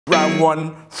Round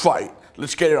one, fight.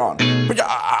 Let's get it on.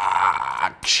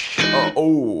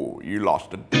 Oh, you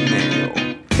lost a nail.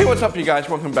 Hey, what's up, you guys?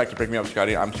 Welcome back to Pick Me Up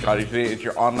Scottie. I'm Scottie. Today is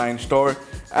your online store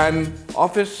and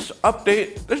office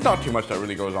update. There's not too much that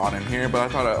really goes on in here, but I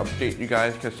thought I'd update you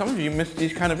guys because some of you missed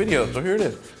these kind of videos. So here it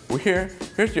is. We're here.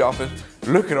 Here's the office.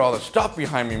 Look at all the stuff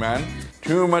behind me, man.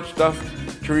 Too much stuff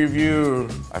to review.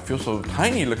 I feel so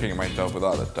tiny looking at myself with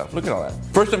all that stuff. Look at all that.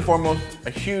 First and foremost, a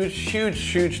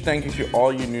huge thank you to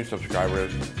all you new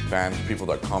subscribers, fans, people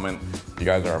that comment. You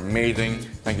guys are amazing.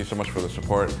 Thank you so much for the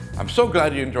support. I'm so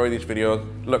glad you enjoy these videos.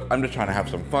 Look, I'm just trying to have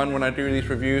some fun when I do these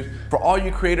reviews. For all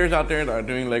you creators out there that are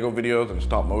doing Lego videos and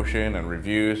stop motion and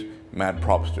reviews, mad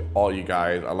props to all you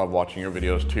guys. I love watching your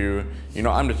videos too. You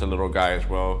know, I'm just a little guy as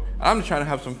well. I'm just trying to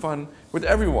have some fun with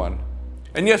everyone.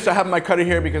 And yes, I have my cutter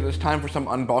here because it's time for some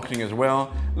unboxing as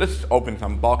well. Let's open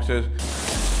some boxes.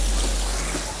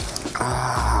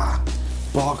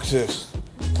 Boxes.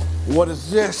 What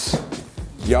is this?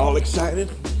 Y'all excited?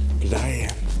 Because I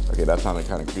am. Okay, that sounded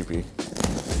kind of creepy.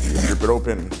 Rip it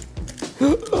open.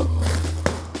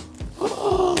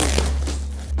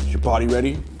 Is your body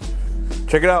ready?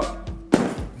 Check it out.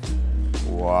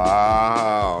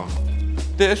 Wow.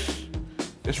 This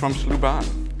is from Sluban.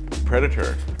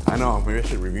 Predator. I know, maybe I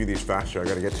should review these faster. I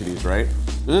gotta get to these, right?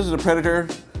 This is a Predator.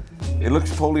 It looks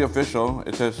totally official.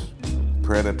 It says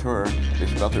Predator. They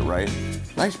spelled it right.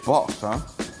 Nice box, huh?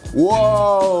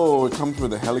 Whoa! It comes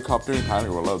with a helicopter.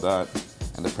 Tyler will love that.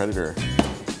 And the Predator.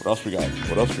 What else we got?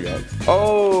 What else we got?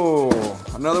 Oh,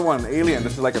 another one. Alien.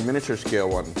 This is like a miniature scale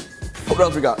one. What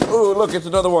else we got? Oh, look, it's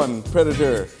another one.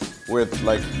 Predator. With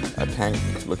like a tank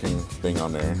looking thing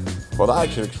on there. Well, that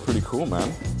actually looks pretty cool,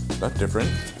 man. That's different.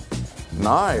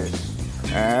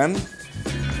 Nice. And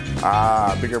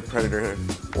bigger Predator.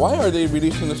 Why are they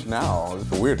releasing this now?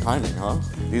 It's a weird timing, huh?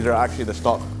 These are actually the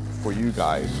stock for you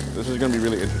guys. This is gonna be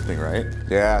really interesting, right?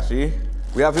 Yeah, see?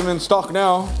 We have him in stock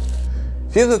now.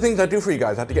 These are the things I do for you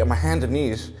guys. I have to get on my hands and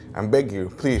knees and beg you,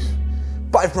 please,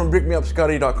 buy from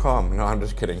brickmeupscottie.com. No, I'm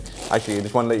just kidding. Actually, I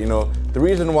just want to let you know, the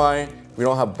reason why we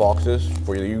don't have boxes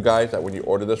for you guys that when you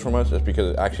order this from us is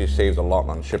because it actually saves a lot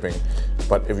on shipping.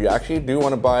 But if you actually do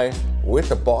want to buy with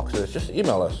the boxes, just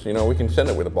email us. You know, we can send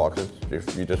it with the boxes.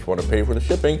 If you just want to pay for the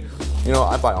shipping, you know,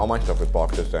 I buy all my stuff with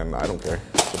boxes and I don't care.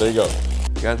 So there you go.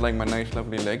 You guys like my nice,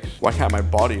 lovely legs? Why can't my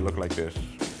body look like this?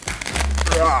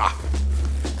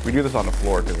 We do this on the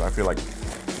floor because I feel like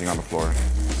being on the floor.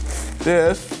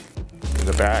 This is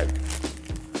a bag.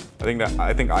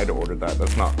 I think Ida ordered that.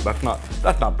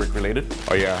 That's not brick related.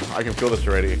 Oh yeah, I can feel this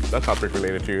already. That's not brick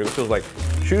related too. This feels like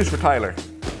shoes for Tyler.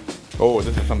 Oh,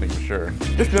 this is something for sure.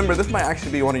 Just remember, this might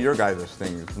actually be one of your guys'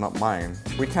 things, not mine.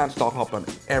 We can't stock up on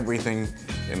everything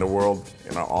in the world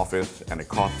in our office, and it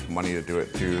costs money to do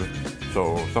it too.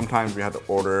 So sometimes we have to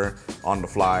order on the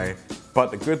fly. But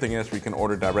the good thing is we can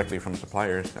order directly from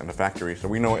suppliers and the factory. So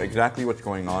we know exactly what's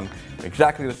going on.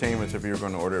 Exactly the same as if you were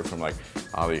going to order from like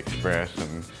AliExpress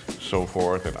and so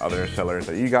forth and other sellers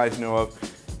that you guys know of.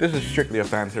 This is strictly a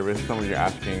fan service. Some of you are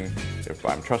asking if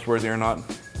I'm trustworthy or not.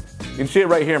 You can see it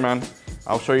right here, man.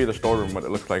 I'll show you the storeroom, what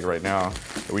it looks like right now.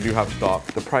 We do have stock.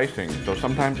 The pricing. So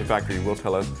sometimes the factory will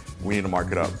tell us we need to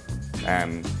mark it up.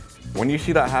 And when you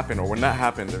see that happen, or when that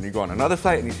happens, and you go on another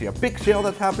site and you see a big sale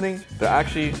that's happening, they're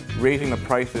actually raising the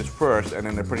prices first, and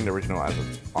then they're putting the original as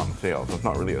on sale. So it's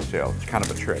not really a sale. It's kind of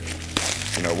a trick.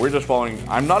 You know, we're just following.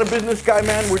 I'm not a business guy,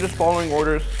 man. We're just following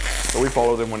orders, so we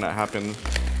follow them when that happens.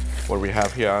 What do we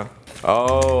have here?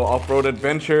 Oh, off-road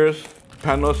adventures,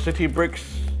 Panlo City Bricks,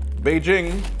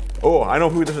 Beijing. Oh, I know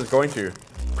who this is going to.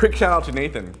 Quick shout out to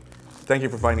Nathan. Thank you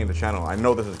for finding the channel. I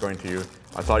know this is going to you.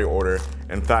 I saw your order.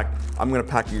 In fact, I'm gonna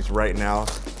pack these right now,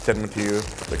 send them to you.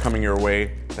 They're coming your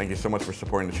way. Thank you so much for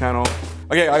supporting the channel.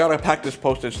 Okay, I gotta pack this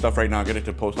postage stuff right now, get it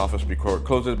to the post office before it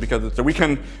closes because it's the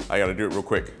weekend. I gotta do it real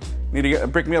quick. Need to get a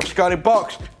Brick Me Up Scottie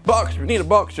box. We need a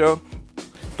box, yo.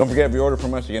 Don't forget, if you order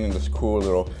from us, you're getting this cool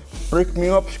little Brick Me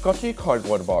Up Scottie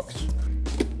cardboard box.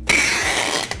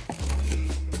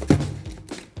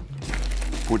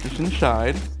 Put this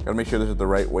inside. Gotta make sure this is the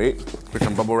right weight. Put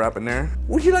some bubble wrap in there.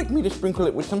 Would you like me to sprinkle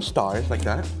it with some stars like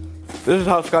that? This is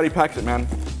how Scottie packs it, man.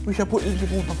 We shall put this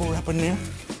little bubble wrap in there.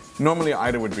 Normally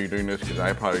Ida would be doing this because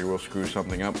I probably will screw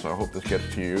something up, so I hope this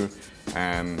gets to you.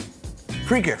 And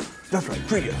free gift. That's right,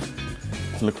 free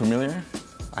gift. Look familiar?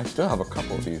 I still have a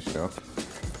couple of these, you know.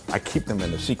 I keep them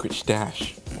in the secret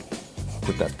stash.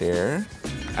 Put that there.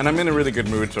 And I'm in a really good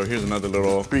mood, so here's another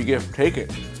little free gift. Take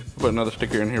it. Put another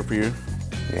sticker in here for you.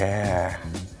 Yeah.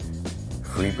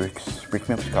 Free bricks. Brick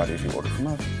Me Up Scottie if you order from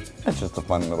us. That's just a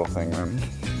fun little thing, man.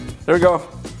 There we go.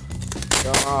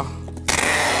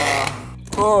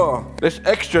 Oh, this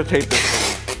extra tape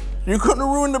is You're gonna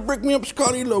ruin the Brick Me Up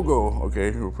Scottie logo. Okay,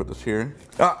 we'll put this here.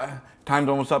 Time's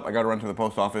almost up. I gotta run to the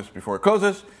post office before it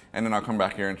closes, and then I'll come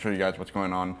back here and show you guys what's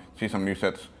going on, see some new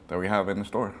sets that we have in the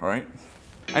store, all right?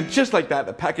 And just like that,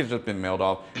 the package has been mailed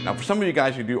off. Now, for some of you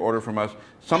guys who do order from us,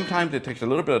 sometimes it takes a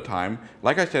little bit of time.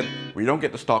 Like I said, we don't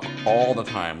get the stock all the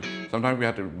time. Sometimes we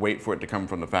have to wait for it to come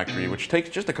from the factory, which takes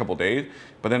just a couple days.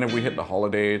 But then if we hit the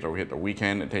holidays or we hit the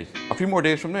weekend, it takes a few more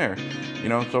days from there. You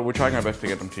know, so we're trying our best to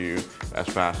get them to you as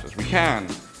fast as we can.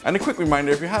 And a quick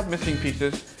reminder, if you have missing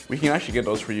pieces, we can actually get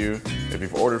those for you. If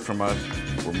you've ordered from us,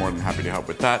 we're more than happy to help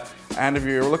with that. And if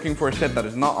you're looking for a set that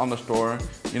is not on the store,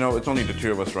 you know, it's only the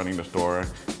two of us running the store,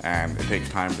 and it takes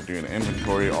time to do an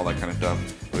inventory, all that kind of stuff.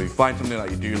 So if you find something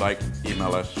that you do like,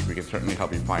 email us. We can certainly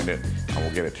help you find it, and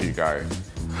we'll get it to you guys.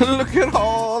 Look at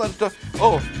all that stuff.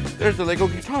 Oh, there's the Lego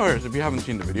guitars. If you haven't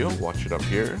seen the video, watch it up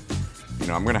here. You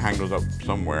know, I'm gonna hang those up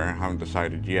somewhere. I haven't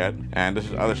decided yet. And this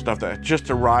is other stuff that just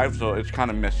arrived, so it's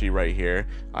kind of messy right here.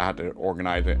 I had to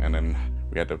organize it, and then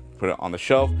we had to put it on the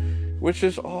shelf, which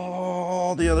is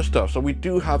all the other stuff. So we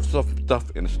do have stuff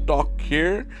in stock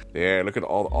here. Yeah, look at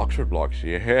all the Oxford blocks.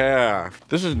 Yeah,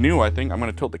 this is new, I think. I'm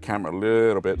gonna tilt the camera a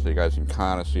little bit so you guys can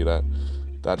kind of see that.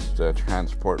 That's the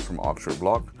transport from Oxford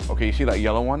block. Okay, you see that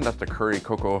yellow one? That's the Curry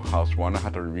Cocoa House one. I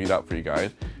had to review that for you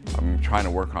guys. I'm trying to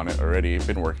work on it already.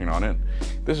 Been working on it.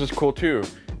 This is cool too.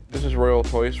 This is Royal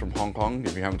Toys from Hong Kong.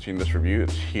 If you haven't seen this review,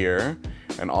 it's here.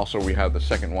 And also we have the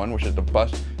second one, which is the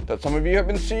bus that some of you have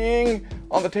been seeing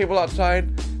on the table outside,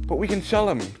 but we can sell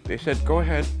them. They said, go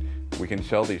ahead, we can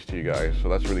sell these to you guys. So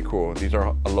that's really cool. These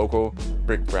are a local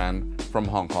brick brand from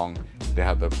Hong Kong. They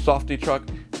have the softy truck,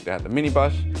 they have the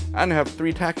minibus, and they have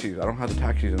 3 taxis. I don't have the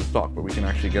taxis in stock, but we can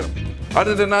actually get them.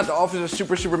 Other than that, the office is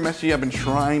super messy. I've been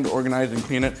trying to organize and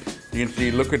clean it. You can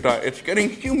see, look at that. It's getting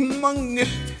humongous.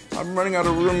 I'm running out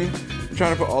of room. I'm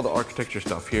trying to put all the architecture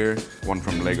stuff here. One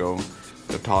from Lego,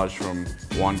 the Taj from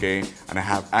Wangay, and I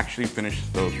have actually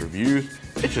finished those reviews.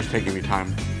 It's just taking me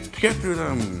time to get through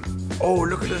them. Oh,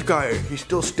 look at this guy. He's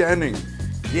still standing.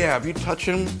 Yeah, if you touch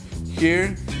him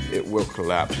here, it will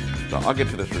collapse. So I'll get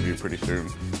to this review pretty soon.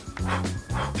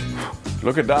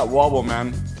 Look at that wobble,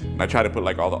 man. And I try to put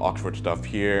like all the Oxford stuff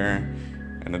here.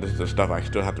 And then this is the stuff I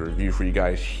still have to review for you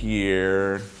guys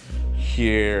here,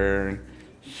 here.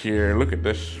 Look at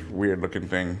this weird looking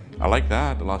thing. I like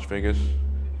that, the Las Vegas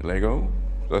Lego.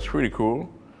 That's pretty cool.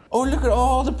 Oh, look at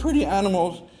all the pretty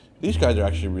animals. These guys are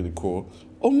actually really cool.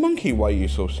 Oh, monkey, why are you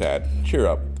so sad? Cheer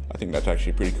up. I think that's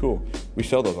actually pretty cool. We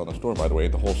sell those on the store, by the way,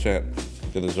 the whole set.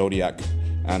 They're the Zodiac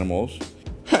animals.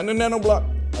 And the nano block.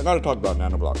 I gotta talk about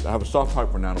nano blocks. I have a soft heart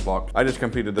for nano block. I just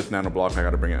completed this nano block. I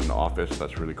gotta bring it in the office.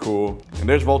 That's really cool. And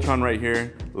there's Voltron right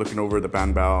here, looking over the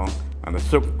band bow and the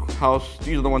silk house.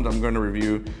 These are the ones I'm going to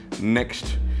review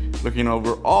next. Looking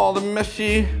over all the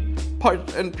messy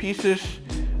parts and pieces.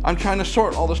 I'm trying to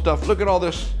sort all the stuff. Look at all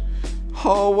this.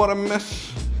 Oh, what a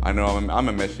mess. I know I'm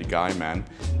a messy guy, man.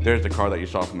 There's the car that you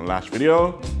saw from the last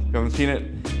video. If you haven't seen it,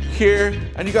 here.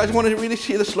 And you guys want to really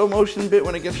see the slow motion bit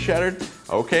when it gets shattered?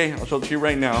 Okay, I'll show it to you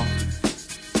right now.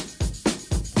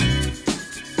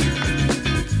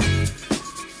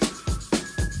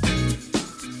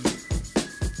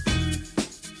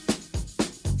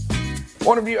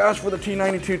 One of you asked for the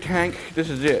T92 tank.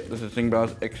 This is it. This is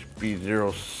Tsingbao's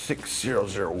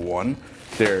XB06001.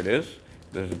 There it is.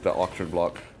 This is the Oxford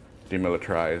block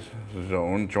demilitarized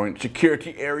zone, joint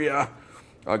security area.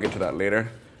 I'll get to that later.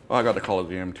 Oh, I got the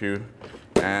Coliseum too.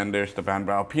 And there's the Van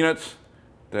Bow Peanuts.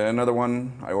 Another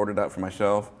one, I ordered that for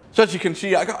myself. So as you can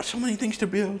see, I got so many things to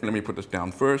build. Let me put this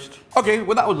down first. Okay,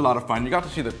 well that was a lot of fun. You got to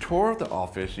see the tour of the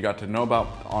office. You got to know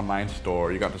about the online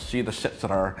store. You got to see the sets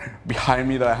that are behind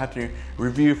me that I had to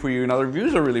review for you. Now the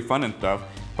reviews are really fun and stuff.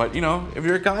 But you know, if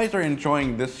your guys are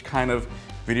enjoying this kind of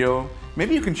video,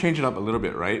 maybe you can change it up a little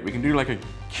bit, right? We can do like a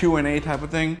Q&A type of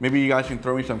thing. Maybe you guys can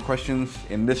throw me some questions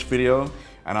in this video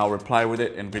and I'll reply with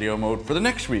it in video mode for the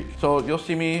next week. So you'll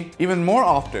see me even more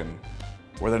often.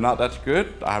 Whether or not that's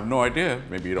good, I have no idea.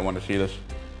 Maybe you don't want to see this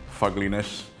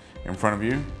fugliness in front of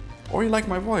you, or you like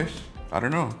my voice. I don't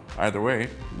know. Either way,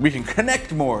 we can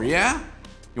connect more, yeah?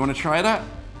 You want to try that?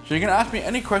 So you can ask me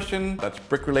any question that's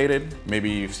brick related.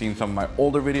 Maybe you've seen some of my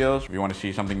older videos. If you want to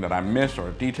see something that I missed or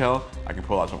a detail, I can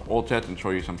pull out some old sets and show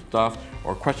you some stuff,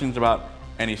 or questions about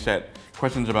any set,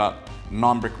 questions about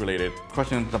non-brick related,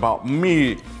 questions about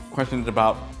me, questions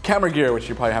about camera gear, which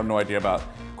you probably have no idea about,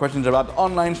 questions about the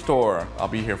online store. I'll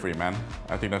be here for you, man.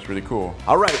 I think that's really cool.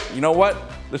 All right, you know what?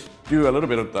 Let's do a little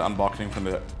bit of the unboxing from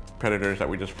the Predators that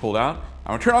we just pulled out.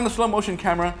 I'm gonna turn on the slow motion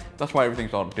camera. That's why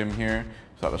everything's all dim here,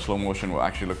 so that the slow motion will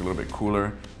actually look a little bit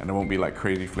cooler and it won't be like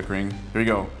crazy flickering. Here we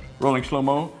go, rolling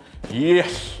slow-mo.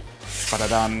 Yes!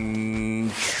 Ba-da-dun.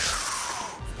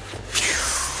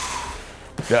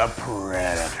 The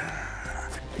Predator.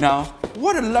 Now,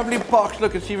 what a lovely box.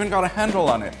 Look, it's even got a handle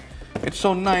on it. It's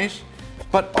so nice.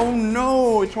 But oh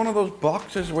no, it's one of those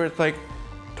boxes where it's like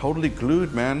totally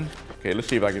glued, man. Okay, let's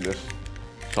see if I can just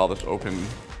saw this open.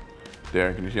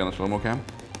 There, can you see on the slow-mo cam?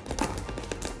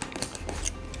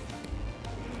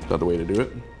 Is that the way to do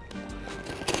it?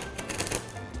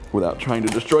 Without trying to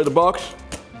destroy the box.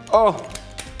 Oh!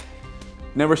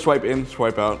 Never swipe in,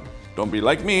 swipe out. Don't be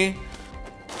like me.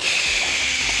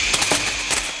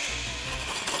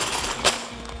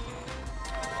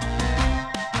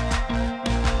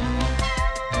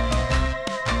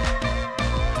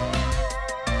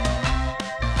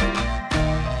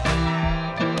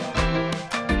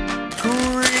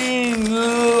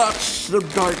 Green! Lots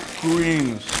of dark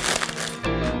greens.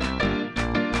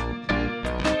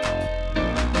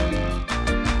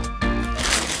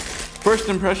 First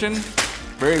impression,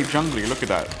 very jungly, look at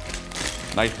that.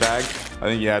 Nice bag. I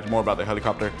think, yeah, it's more about the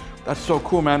helicopter. That's so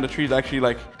cool, man. The tree's actually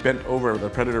like bent over with a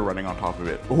Predator running on top of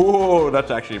it. Oh, that's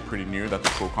actually pretty new. That's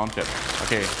a cool concept.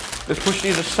 Okay, let's push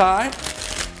these aside.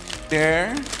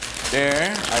 There,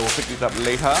 there. I will pick these up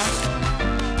later.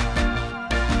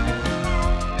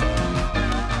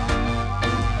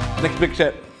 Next big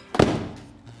set.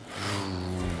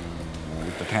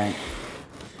 With the tank.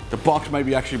 The box might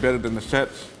be actually better than the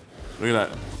sets. Look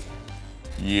at that.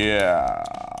 Yeah.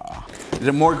 Is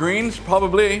it more greens?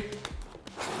 Probably.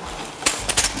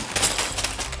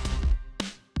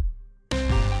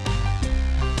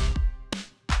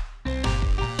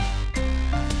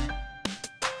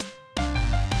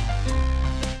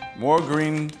 More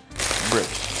green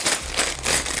bricks.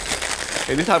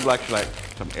 Hey, these have actually like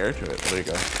some air to it. There you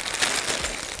go.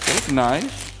 It looks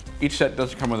nice. Each set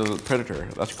does come with a Predator.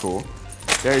 That's cool.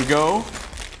 There you go.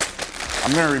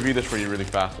 I'm gonna review this for you really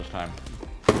fast this time.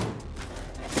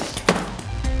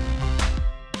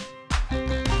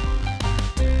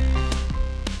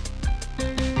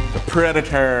 The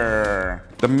Predator.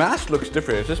 The mask looks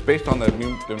different. Is this based on the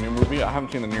new movie? I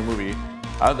haven't seen the new movie.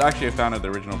 I was actually a fan of the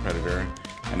original Predator,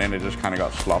 and then it just kind of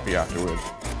got sloppy afterwards.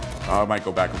 I might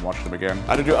go back and watch them again.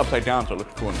 I had to do it upside down so it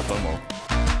looks cool in slow-mo.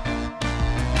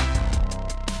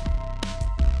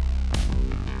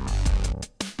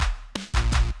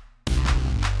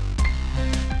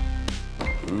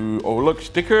 Ooh, oh look,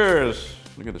 stickers.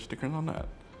 Look at the stickers on that.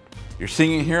 You're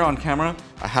seeing it here on camera.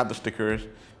 I have the stickers.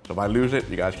 So if I lose it,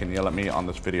 you guys can yell at me on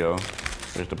this video.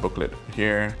 There's the booklet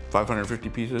here. 550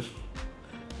 pieces.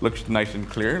 Looks nice and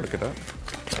clear. Look at that.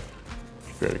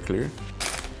 It's very clear.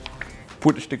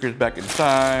 Put the stickers back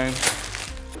inside.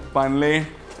 Finally.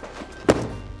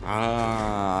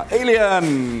 Ah,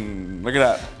 alien. Look at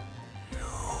that.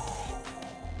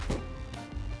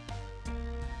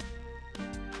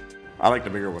 I like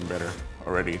the bigger one better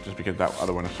already, just because that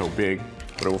other one is so big.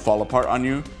 But it will fall apart on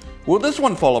you. Will this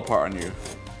one fall apart on you?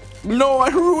 No, I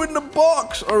ruined the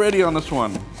box already on this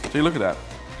one. See, look at that.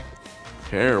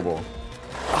 Terrible.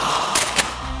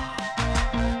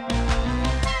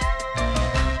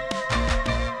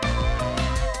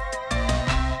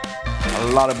 A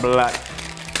lot of black.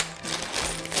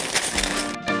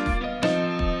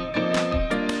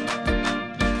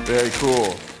 Very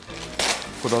cool.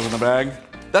 Put those in the bag.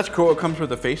 That's cool, it comes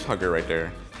with a face hugger right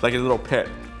there. It's like a little pet.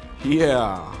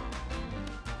 Yeah.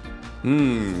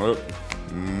 Look.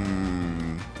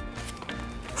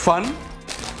 Fun,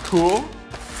 cool.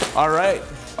 All right.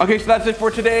 Okay, so that's it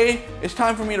for today. It's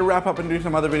time for me to wrap up and do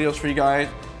some other videos for you guys.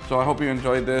 So I hope you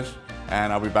enjoyed this,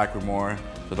 and I'll be back with more.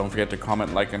 So don't forget to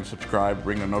comment, like, and subscribe.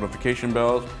 Ring the notification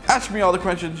bells. Ask me all the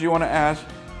questions you want to ask.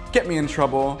 Get me in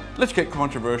trouble. Let's get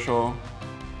controversial,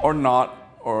 or not,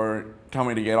 or tell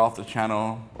me to get off the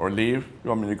channel or leave. You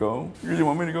want me to go? You really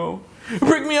want me to go?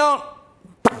 Bring me out.